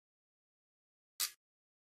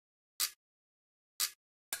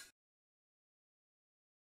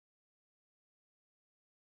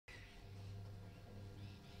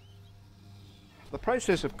The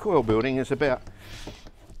process of coil building is about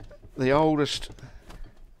the oldest,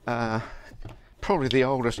 probably the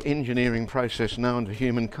oldest engineering process known to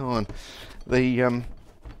humankind. The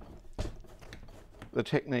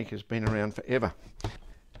technique has been around forever.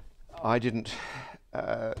 I didn't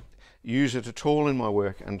use it at all in my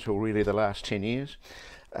work until really the last 10 years,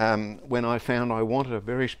 when I found I wanted a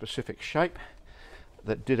very specific shape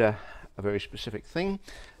that did a very specific thing,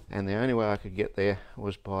 and the only way I could get there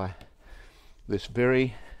was by this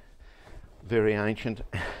very, very ancient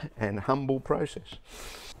and humble process.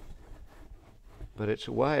 But it's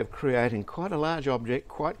a way of creating quite a large object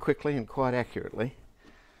quite quickly and quite accurately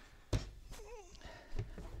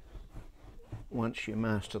once you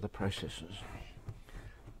master the processes.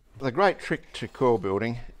 The great trick to coil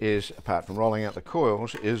building is, apart from rolling out the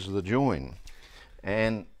coils, is the join.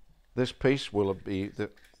 And this piece will be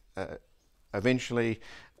eventually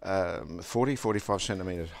 40-45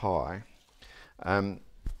 centimetres high.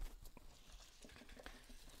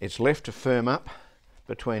 It's left to firm up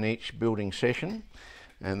between each building session,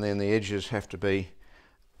 and then the edges have to be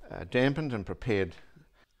dampened and prepared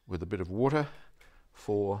with a bit of water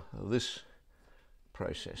for this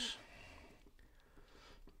process.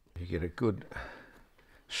 You get a good,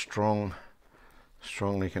 strongly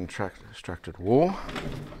constructed wall.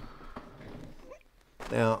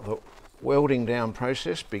 Now the welding down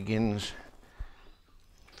process begins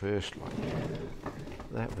first like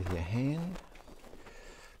that with your hand.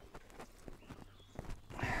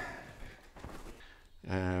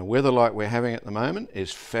 Weather like we're having at the moment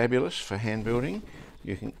is fabulous for hand building.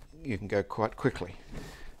 You can go quite quickly,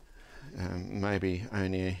 maybe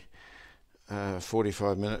only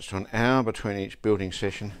 45 minutes to an hour between each building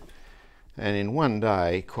session, and in one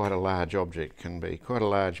day quite a large object can be, quite a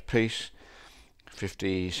large piece,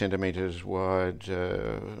 50 centimetres wide,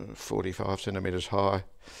 45 centimetres high,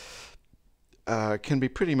 can be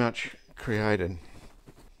pretty much created.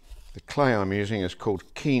 The clay I'm using is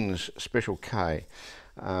called Keen's Special K.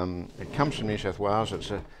 It comes from New South Wales.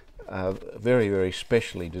 It's a very, very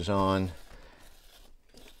specially designed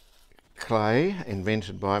clay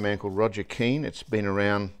invented by a man called Roger Keen. It's been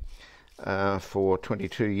around for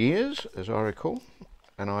 22 years, as I recall,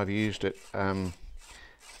 and I've used it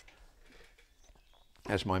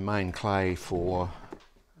as my main clay for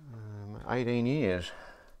 18 years.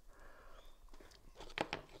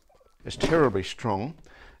 It's terribly strong,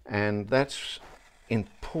 and that's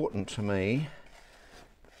important to me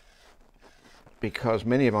because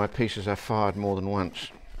many of my pieces are fired more than once.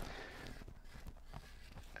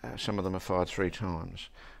 Some of them are fired 3 times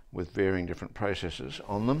with varying different processes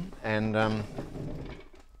on them, and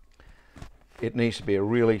it needs to be a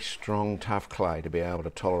really strong, tough clay to be able to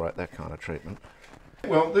tolerate that kind of treatment.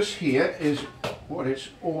 Well, this here is what it's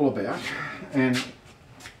all about, and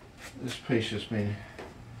this piece has been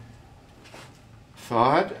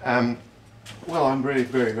fired. Well, I'm very,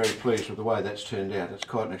 very, very pleased with the way that's turned out. It's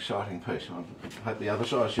quite an exciting piece. I hope the other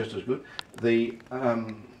side's just as good. The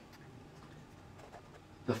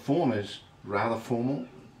form is rather formal.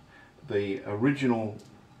 The original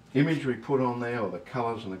imagery put on there, or the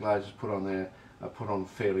colours and the glazes put on there, are put on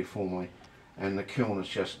fairly formally, and the kiln has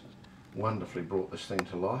just wonderfully brought this thing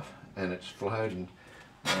to life, and it's flowed,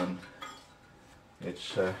 and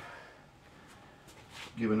it's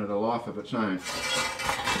given it a life of its own.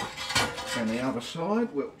 And the other side,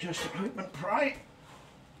 we'll just hope and pray.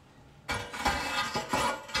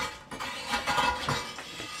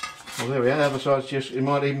 Well, there we are. The other side's just, it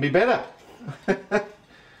might even be better.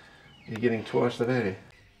 You're getting twice the value.